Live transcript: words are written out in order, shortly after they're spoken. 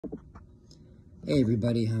Hey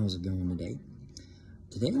everybody, how's it going today?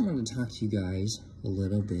 Today I want to talk to you guys a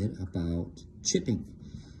little bit about chipping.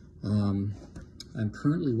 I'm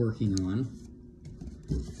currently working on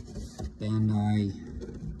Bandai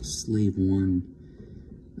Slave One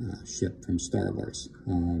ship from Star Wars.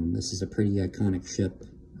 This is a pretty iconic ship.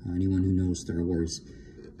 Anyone who knows Star Wars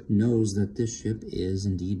knows that this ship is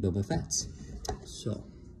indeed Boba Fett's. So,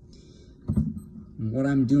 what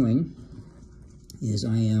I'm doing is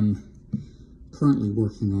I am currently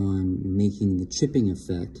working on making the chipping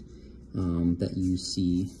effect that you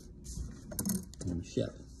see on the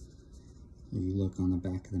ship. If you look on the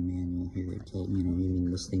back of the manual here, it tells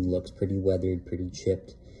this thing looks pretty weathered, pretty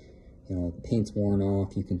chipped. The paint's worn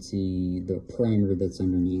off. You can see the primer that's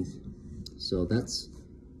underneath. So that's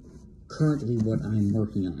currently what I'm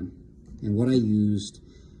working on. And what I used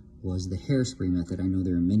was the hairspray method. I know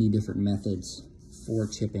there are many different methods for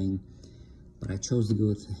chipping, but I chose to go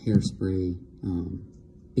with the hairspray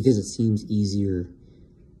because it seems easier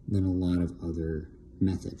than a lot of other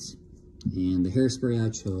methods. And the hairspray I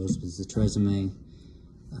chose was the Tresemme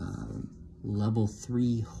Level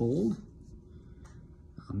 3 Hold.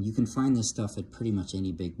 You can find this stuff at pretty much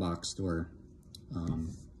any big box store.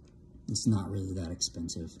 It's not really that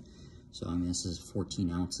expensive. So this is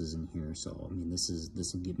 14 ounces in here. So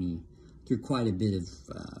this will give me quite a bit of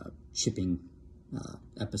chipping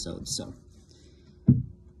episodes. So.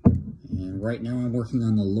 And right now I'm working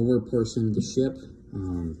on the lower portion of the ship.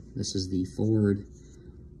 This is the forward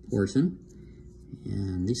portion.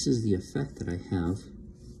 And this is the effect that I have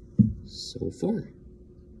so far.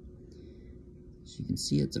 As you can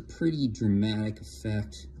see, it's a pretty dramatic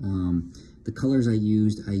effect. The colors I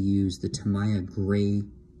used the Tamiya Gray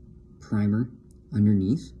primer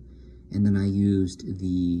underneath. And then I used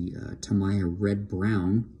the Tamiya Red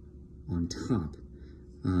Brown on top.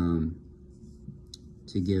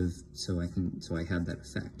 To give, so I have that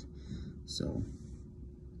effect. So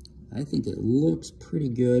I think it looks pretty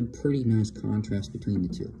good, pretty nice contrast between the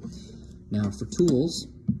two. Now for tools,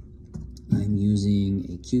 I'm using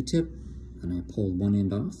a Q-tip, and I pulled one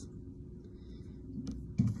end off,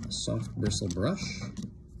 a soft bristle brush,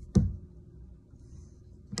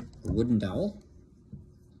 a wooden dowel,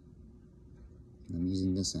 and I'm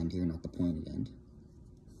using this end here, not the pointed end,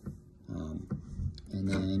 and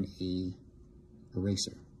then a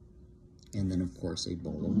eraser, and then of course a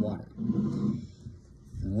bowl of water. And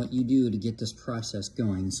what you do to get this process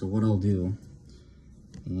going, so what I'll do,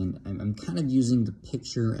 and I'm kind of using the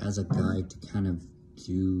picture as a guide to kind of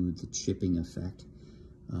do the chipping effect,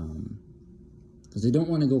 because I don't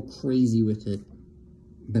want to go crazy with it,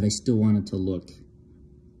 but I still want it to look,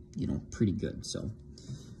 pretty good. So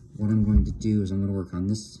what I'm going to do is I'm going to work on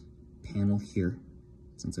this panel here,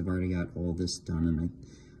 since I've already got all this done, and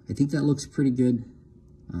I think that looks pretty good.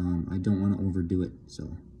 I don't want to overdo it, so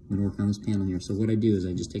I'm going to work on this panel here. So what I do is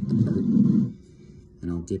I just take the part and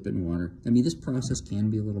I'll dip it in water. This process can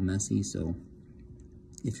be a little messy, so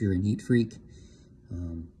if you're a neat freak,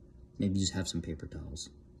 maybe just have some paper towels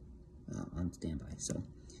on standby. So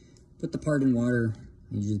put the part in water.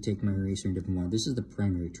 I usually take my eraser and dip in water. This is the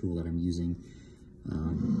primary tool that I'm using.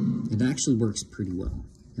 It actually works pretty well.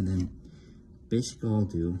 And then basically all I'll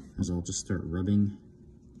do is I'll just start rubbing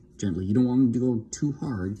gently. You don't want them to go too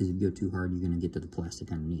hard, because if you go too hard, you're going to get to the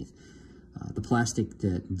plastic underneath. The plastic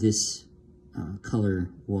that this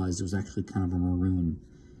color was actually kind of a maroon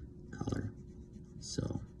color.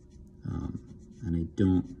 So, and I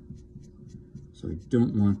don't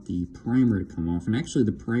want the primer to come off. And actually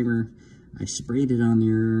the primer, I sprayed it on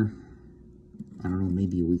there, I don't know,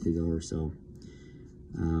 maybe a week ago or so.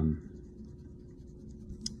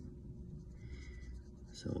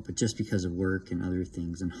 But just because of work and other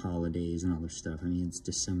things and holidays and other stuff, it's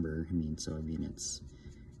December, it's,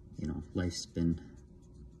 life's been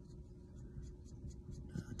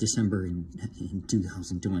December in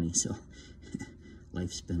 2020, so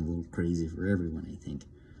life's been a little crazy for everyone, I think.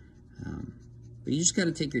 But you just got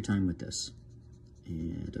to take your time with this,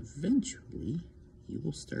 and eventually you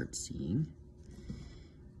will start seeing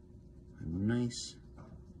a nice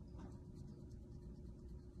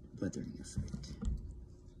weathering effect.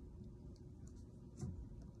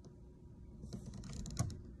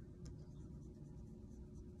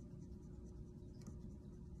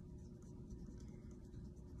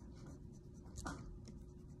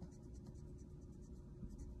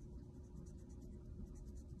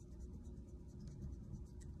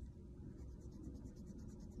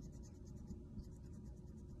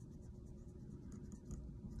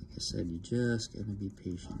 Said, you just gotta be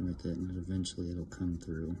patient with it, and eventually it'll come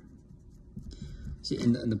through. See,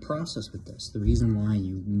 and the process with this, the reason why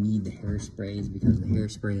you need the hairspray is because the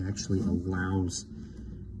hairspray actually allows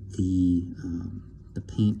the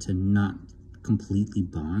paint to not completely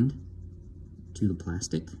bond to the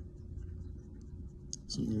plastic.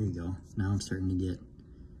 See, there you go. Now I'm starting to get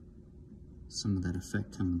some of that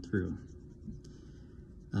effect coming through.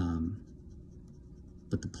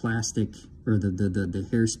 But the plastic, or the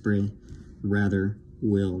hairspray, rather,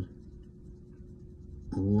 will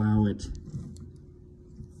allow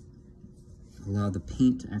the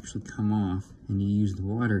paint to actually come off, and you use the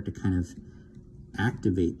water to kind of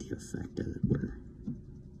activate the effect, as it were.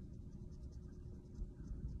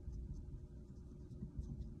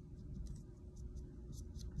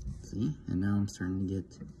 See, and now I'm starting to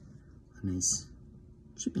get a nice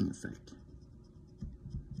chipping effect.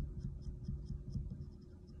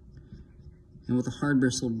 And with a hard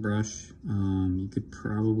bristle brush, you could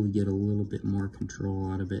probably get a little bit more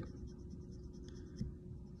control out of it.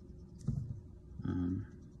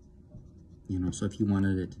 You know, so if you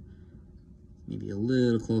wanted it maybe a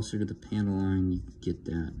little closer to the panel line, you could get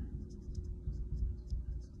that.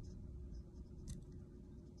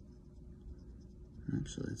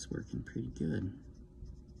 Actually, that's working pretty good.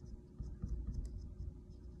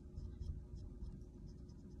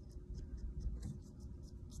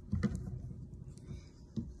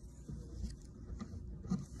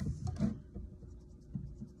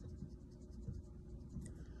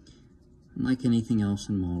 Like anything else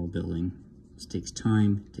in model building, this takes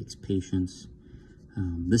time, it takes patience.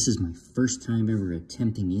 This is my first time ever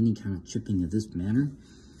attempting any kind of chipping of this manner.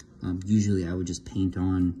 Usually I would just paint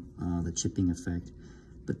on the chipping effect,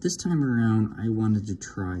 but this time around I wanted to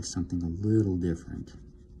try something a little different.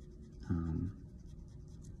 And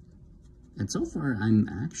so far I'm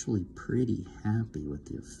actually pretty happy with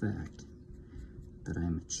the effect that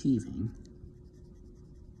I'm achieving.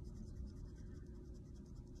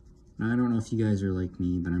 Now, I don't know if you guys are like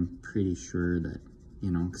me, but I'm pretty sure that, you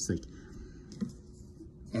know, because like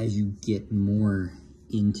as you get more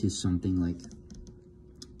into something like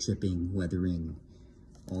chipping, weathering,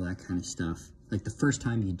 all that kind of stuff, like the first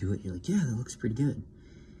time you do it, you're like, yeah, that looks pretty good.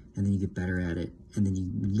 And then you get better at it, and then you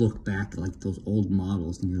look back at like those old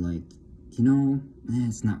models, and you're like, you know,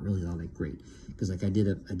 it's not really all that great. Because like I did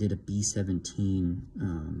a B17,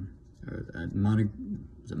 or a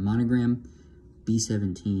monogram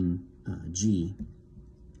B17 G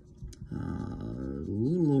a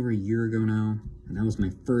little over a year ago now, and that was my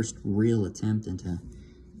first real attempt into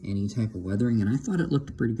any type of weathering, and I thought it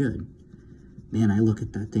looked pretty good. Man, I look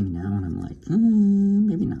at that thing now and I'm like,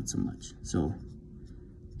 maybe not so much. So,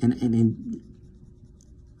 and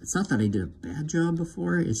it's not that I did a bad job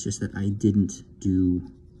before, it's just that I didn't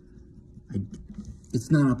do,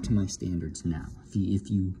 it's not up to my standards now, if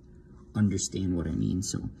you understand what I mean.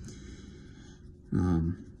 So,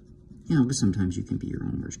 you know, but sometimes you can be your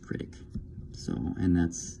own worst critic. So, and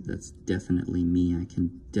that's definitely me. I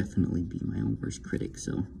can definitely be my own worst critic.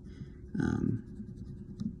 So,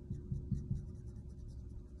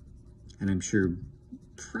 and I'm sure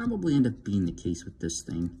probably end up being the case with this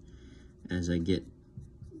thing as I get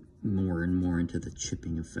more and more into the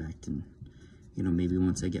chipping effect. And, you know, maybe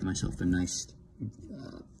once I get myself a nice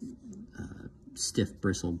stiff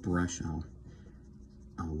bristle brush, I'll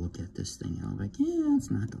look at this thing and I'll be like, yeah,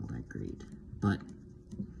 it's not all that great. But,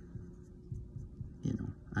 you know,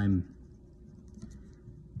 I'm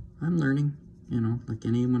learning, you know, like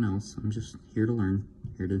anyone else. I'm just here to learn,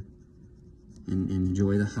 here to and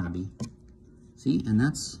enjoy the hobby. See, and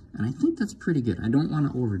I think that's pretty good. I don't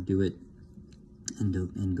want to overdo it and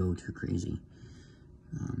go too crazy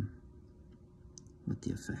with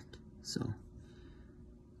the effect. So,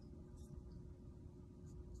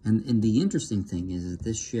 and the interesting thing is that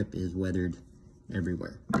this ship is weathered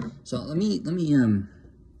everywhere. So let me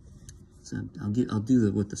so I'll do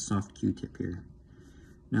it with the soft Q-tip here.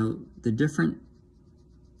 Now the different,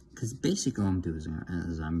 because basically all I'm doing is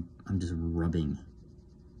I'm just rubbing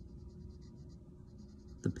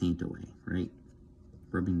the paint away, right?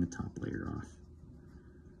 Rubbing the top layer off.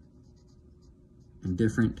 And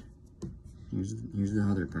different, here's the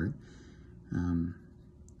other part.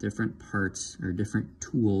 Different parts or different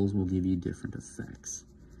tools will give you different effects.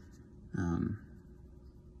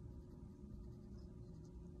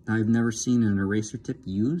 I've never seen an eraser tip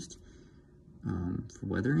used for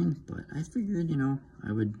weathering, but I figured, you know,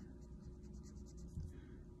 I would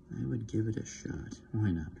give it a shot.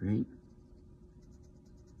 Why not, right?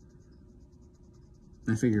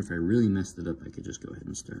 I figure if I really messed it up, I could just go ahead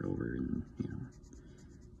and start over and, you know,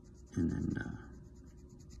 and then,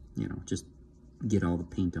 you know, just get all the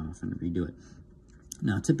paint off and redo it.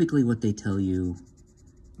 Now, typically what they tell you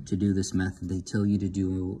to do this method, they tell you to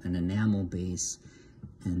do an enamel base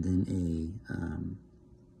and then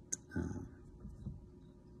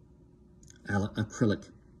a acrylic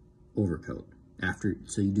overcoat. After,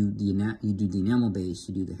 so you do the enamel base,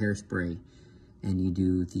 you do the hairspray, and you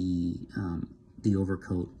do the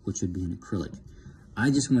overcoat, which would be an acrylic. I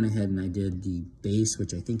just went ahead and I did the base,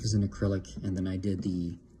 which I think is an acrylic, and then I did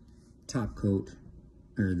the top coat,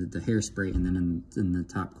 or the hairspray, and then in the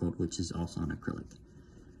top coat, which is also an acrylic.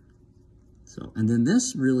 So, and then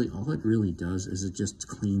this really, all it really does is it just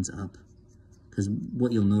cleans up, because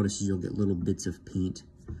what you'll notice is you'll get little bits of paint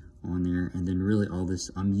on there, and then really all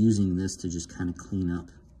this, I'm using this to just kind of clean up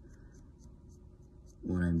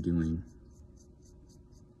what I'm doing.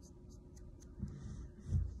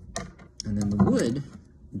 And then the wood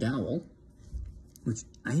dowel, which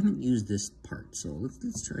I haven't used this part, so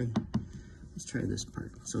let's try this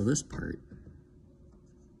part. So this part,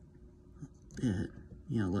 a bit,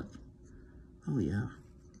 yeah, look, oh yeah,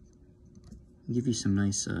 give you some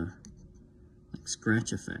nice like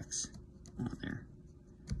scratch effects on there.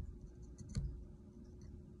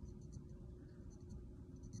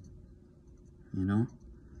 You know,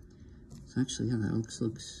 so actually, yeah, that looks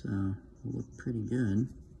will look pretty good.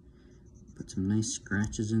 Put some nice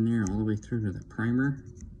scratches in there all the way through to the primer.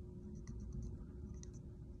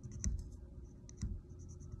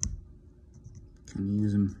 Can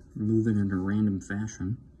use them, move it in a random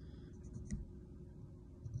fashion.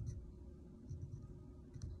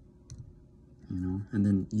 You know, and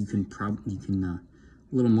then you can a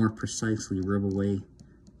little more precisely rub away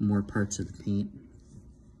more parts of the paint.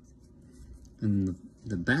 And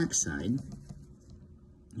the back side,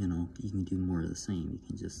 you know, you can do more of the same. You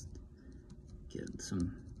can just get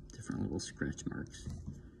some different little scratch marks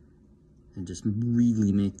and just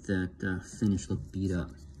really make that finish look beat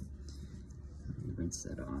up. Let me rinse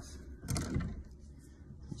that off.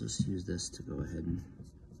 I'll just use this to go ahead and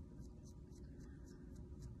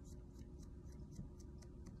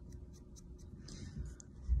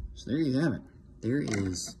so there you have it. There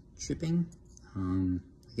is chipping. I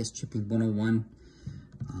guess chipping 101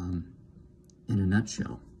 in a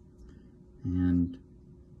nutshell. And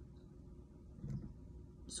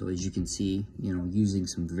so as you can see, you know, using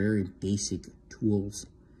some very basic tools,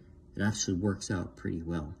 it actually works out pretty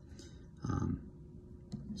well.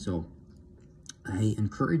 So I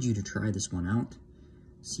encourage you to try this one out,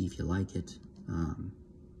 see if you like it.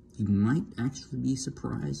 You might actually be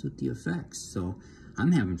surprised with the effects. So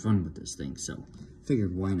I'm having fun with this thing, so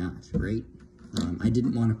figured why not, right? I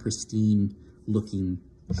didn't want a pristine looking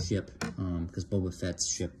ship, because Boba Fett's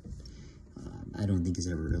ship, I don't think has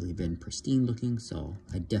ever really been pristine looking, so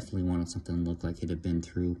I definitely wanted something that looked like it had been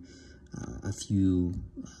through a few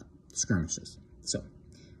skirmishes. So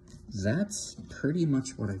that's pretty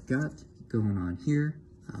much what I've got going on here.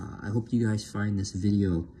 I hope you guys find this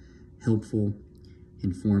video helpful,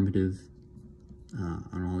 informative,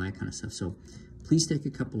 on all that kind of stuff. So please take a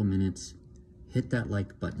couple of minutes, hit that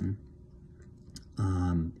like button,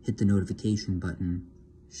 hit the notification button,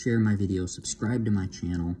 share my video, subscribe to my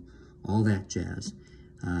channel, all that jazz.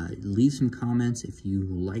 Leave some comments if you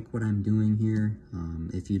like what I'm doing here,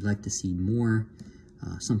 if you'd like to see more,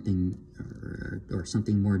 something or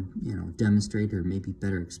something more, you know, demonstrated or maybe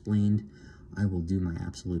better explained. I will do my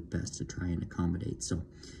absolute best to try and accommodate. So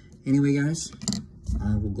anyway, guys,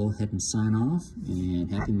 I will go ahead and sign off,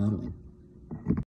 and happy modeling.